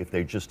great if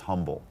they're just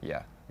humble.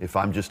 Yeah. If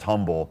I'm just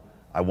humble,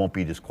 I won't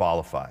be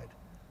disqualified.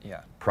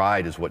 Yeah.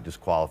 Pride is what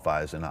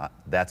disqualifies, and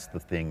that's the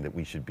thing that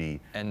we should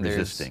be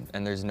resisting.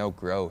 There's no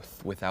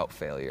growth without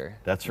failure.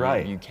 That's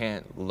right. You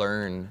can't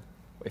learn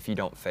if you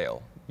don't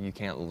fail. You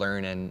can't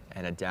learn and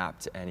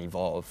adapt and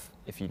evolve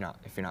if you're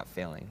not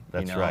failing.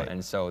 That's right.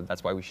 And so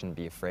that's why we shouldn't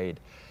be afraid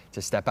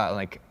to step out.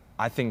 Like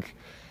I think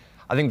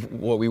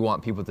what we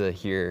want people to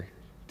hear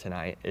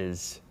tonight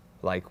is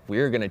like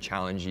we're gonna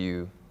challenge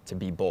you to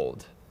be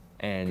bold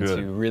and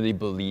to really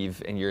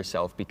believe in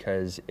yourself,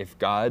 because if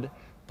God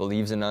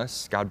believes in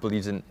us, God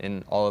believes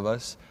in all of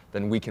us,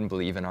 then we can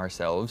believe in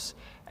ourselves,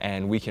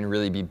 and we can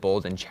really be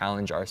bold and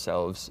challenge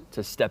ourselves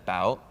to step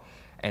out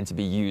and to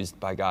be used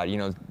by God. You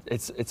know,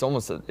 it's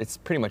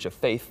pretty much a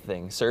faith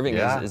thing. Serving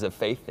is a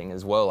faith thing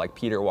as well. Like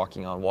Peter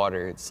walking on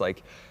water. It's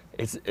like,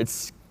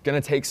 it's gonna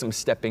take some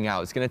stepping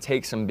out. It's gonna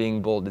take some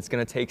being bold. It's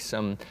gonna take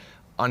some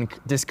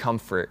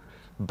discomfort.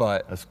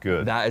 But that's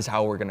good. That is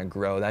how we're gonna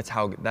grow.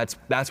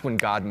 That's when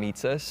God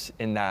meets us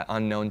in that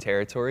unknown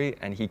territory,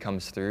 and He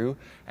comes through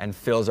and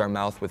fills our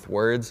mouth with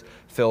words,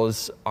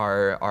 fills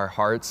our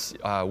hearts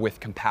with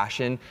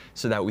compassion,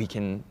 so that we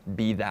can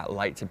be that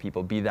light to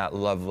people, be that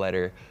love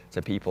letter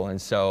to people.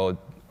 And so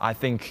I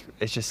think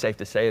it's just safe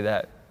to say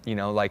that, you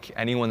know, like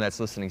anyone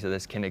that's listening to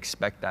this can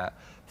expect that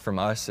from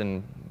us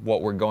and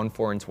what we're going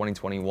for in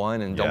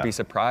 2021. And don't be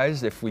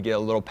surprised if we get a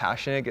little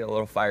passionate, get a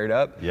little fired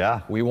up.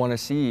 Yeah. We want to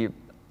see.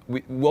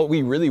 What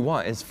we really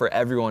want is for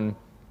everyone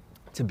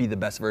to be the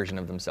best version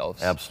of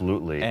themselves.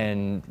 Absolutely.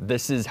 And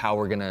this is how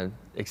we're gonna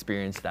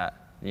experience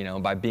that, you know,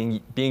 by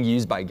being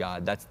used by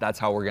God. That's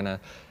how we're gonna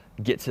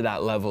get to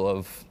that level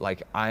of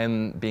like,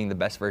 I'm being the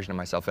best version of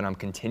myself, and I'm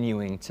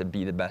continuing to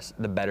be the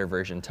better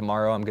version.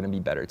 Tomorrow I'm gonna be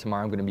better.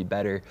 Tomorrow I'm gonna be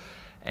better,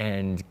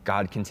 and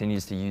God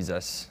continues to use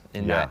us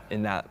in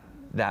that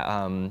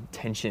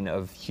tension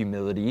of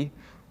humility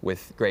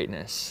with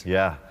greatness.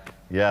 Yeah,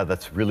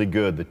 that's really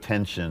good. The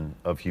tension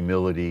of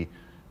humility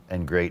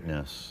and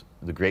greatness.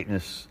 The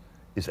greatness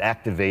is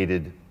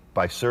activated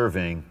by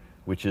serving,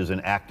 which is an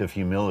act of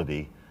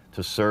humility.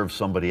 To serve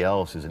somebody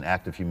else is an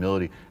act of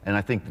humility. And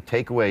I think the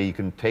takeaway, you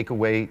can take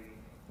away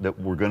that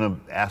we're gonna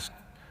ask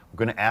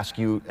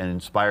you and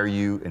inspire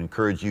you and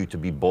encourage you to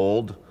be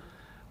bold.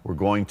 We're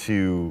going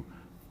to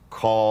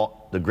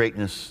call the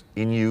greatness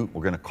in you.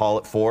 We're gonna call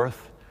it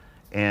forth.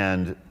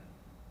 And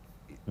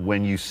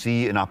when you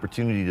see an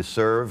opportunity to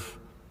serve,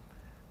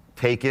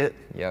 take it,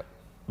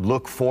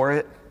 look for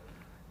it.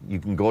 You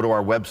can go to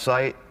our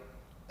website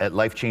at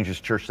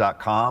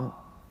lifechangerschurch.com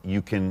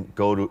You can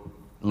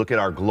look at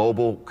our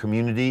global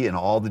community and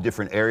all the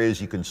different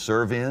areas you can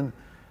serve in.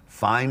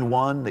 Find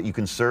one that you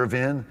can serve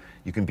in.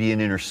 You can be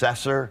an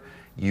intercessor.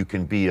 You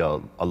can be a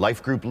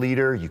life group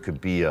leader. You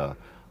could be a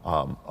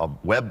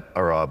web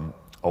or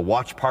a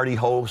watch party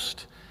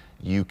host.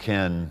 You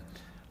can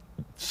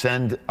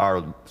send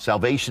our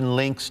salvation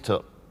links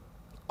to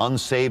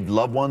unsaved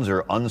loved ones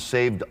or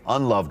unsaved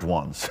unloved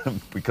ones,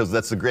 because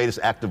that's the greatest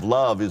act of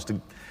love, is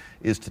to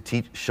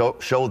teach,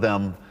 show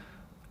them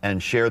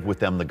and share with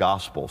them the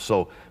gospel.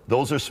 So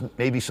those are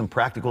maybe some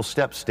practical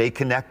steps. Stay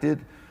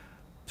connected,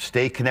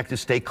 stay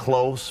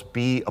close,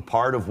 be a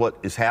part of what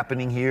is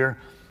happening here,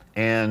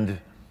 and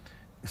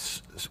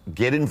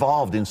get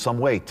involved in some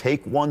way.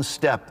 Take one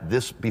step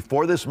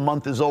before this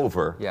month is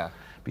over. Yeah.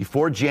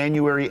 Before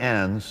January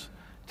ends,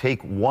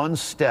 take one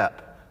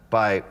step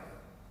by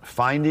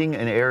finding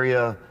an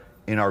area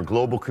in our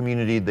global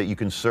community that you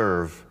can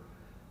serve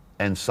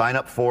and sign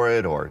up for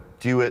it or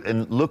do it.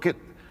 And look at,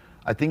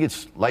 I think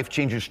it's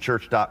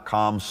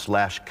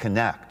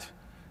lifechangerschurch.com/connect,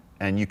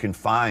 and you can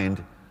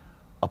find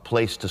a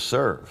place to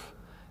serve.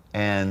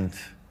 And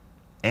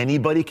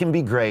anybody can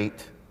be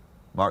great,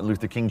 Martin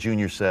Luther King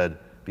Jr. said,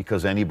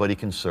 because anybody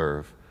can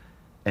serve.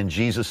 And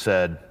Jesus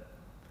said,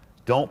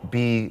 don't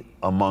be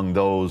among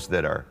those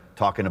that are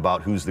talking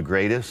about who's the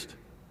greatest,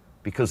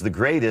 because the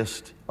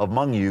greatest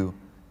among you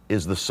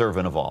is the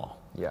servant of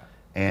all. Yeah.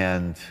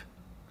 And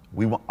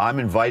I'm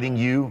inviting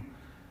you,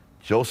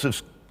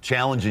 Joseph's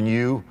challenging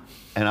you,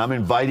 and I'm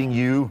inviting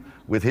you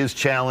with his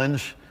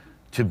challenge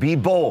to be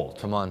bold.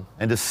 Come on.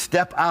 And to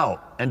step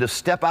out, in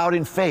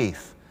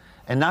faith,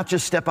 and not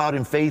just step out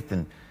in faith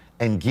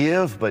and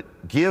give, but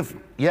give,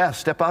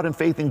 step out in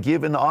faith and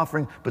give in the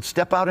offering, but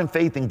step out in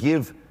faith and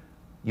give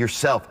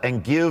yourself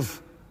and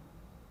give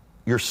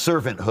your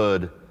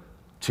servanthood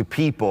to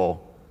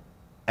people,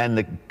 and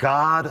the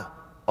God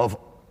of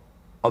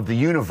the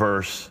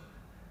universe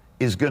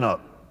is gonna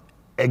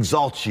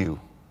exalt you,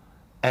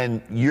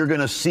 and you're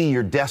gonna see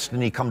your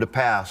destiny come to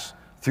pass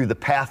through the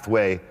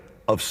pathway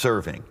of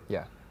serving.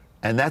 Yeah.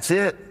 And that's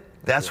it.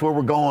 That's where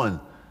we're going.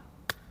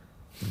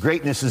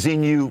 Greatness is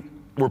in you.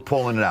 We're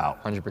pulling it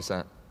out.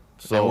 100%.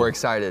 So and we're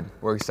excited.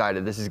 We're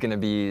excited. This is going to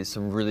be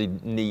some really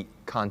neat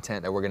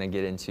content that we're going to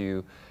get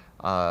into,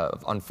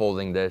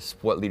 unfolding this,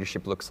 what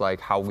leadership looks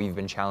like, how we've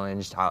been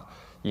challenged, how,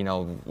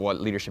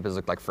 what leadership has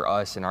looked like for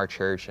us in our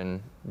church,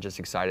 and just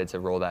excited to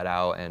roll that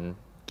out and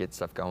get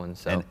stuff going.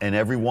 So. And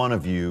every one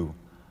of you,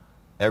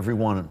 every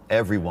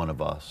one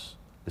of us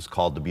is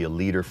called to be a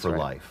leader for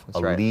life.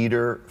 That's right.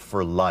 Leader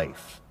for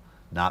life,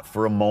 not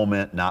for a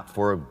moment, not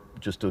for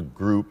just a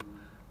group,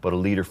 but a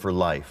leader for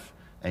life.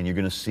 And you're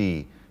going to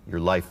see your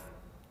life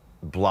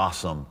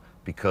blossom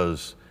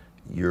because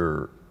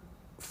you're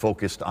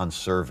focused on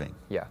serving.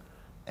 Yeah.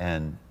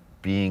 And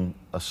being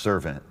a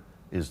servant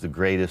is the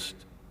greatest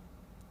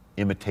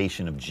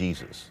imitation of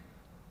Jesus.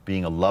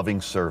 Being a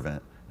loving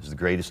servant is the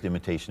greatest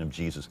imitation of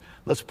Jesus.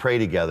 Let's pray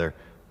together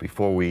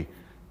before we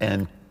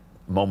end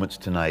moments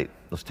tonight.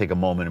 Let's take a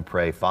moment and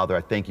pray. Father,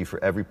 I thank you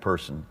for every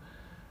person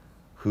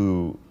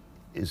who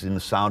is in the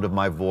sound of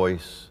my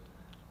voice,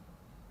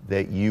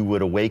 that you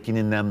would awaken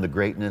in them the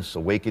greatness,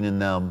 awaken in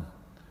them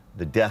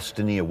the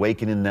destiny,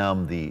 awaken in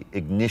them the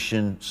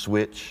ignition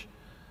switch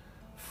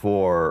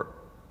for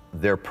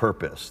their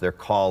purpose, their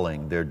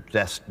calling, their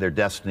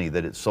destiny,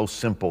 that it's so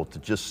simple to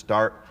just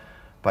start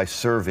by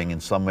serving in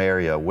some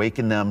area.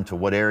 Awaken them to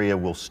what area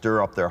will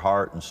stir up their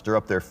heart and stir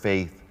up their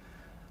faith.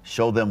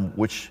 Show them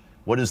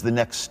what is the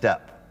next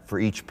step for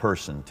each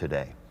person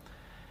today.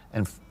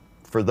 And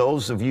for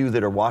those of you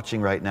that are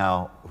watching right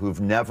now who've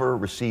never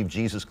received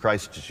Jesus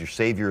Christ as your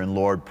Savior and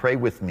Lord, pray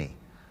with me.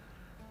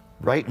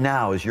 Right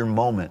now is your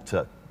moment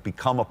to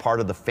become a part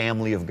of the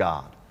family of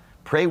God.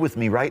 Pray with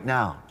me right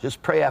now.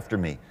 Just pray after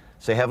me.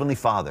 Say, Heavenly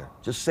Father.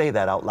 Just say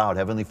that out loud.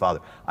 Heavenly Father,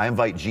 I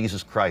invite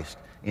Jesus Christ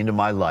into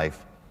my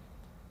life.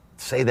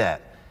 Say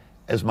that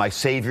as my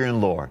Savior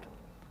and Lord.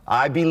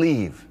 I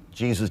believe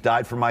Jesus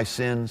died for my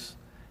sins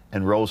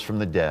and rose from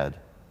the dead.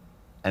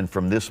 And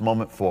from this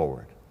moment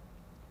forward,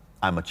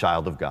 I'm a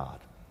child of God.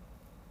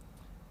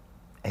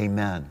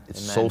 Amen.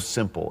 It's so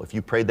simple. If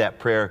you prayed that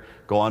prayer,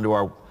 go onto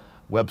our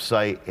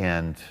website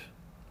and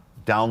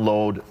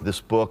download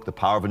this book, The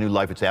Power of a New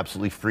Life. It's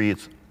absolutely free.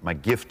 It's my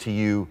gift to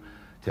you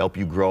to help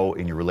you grow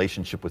in your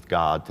relationship with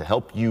God, to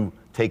help you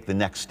take the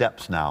next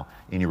steps now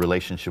in your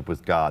relationship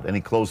with God. Any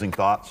closing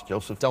thoughts,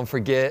 Joseph? Don't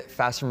forget,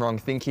 Fast from Wrong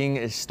Thinking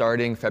is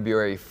starting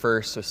February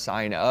 1st, so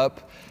sign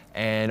up.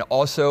 And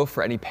also,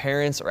 for any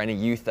parents or any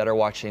youth that are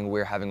watching,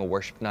 we're having a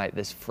worship night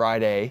this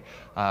Friday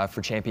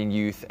for Champion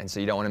Youth, and so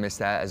you don't want to miss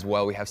that as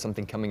well. We have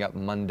something coming up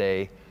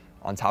Monday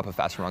on top of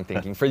Fast from Wrong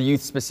Thinking for the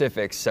youth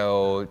specific,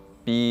 so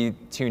be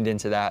tuned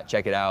into that,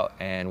 check it out,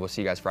 and we'll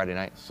see you guys Friday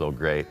night. So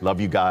great.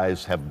 Love you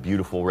guys. Have a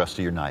beautiful rest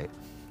of your night.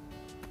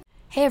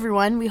 Hey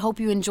everyone, we hope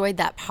you enjoyed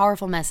that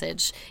powerful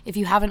message. If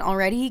you haven't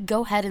already,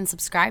 go ahead and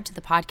subscribe to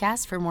the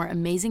podcast for more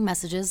amazing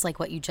messages like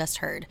what you just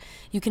heard.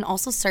 You can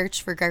also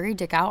search for Gregory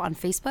Dickow on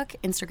Facebook,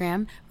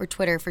 Instagram, or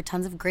Twitter for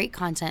tons of great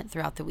content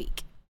throughout the week.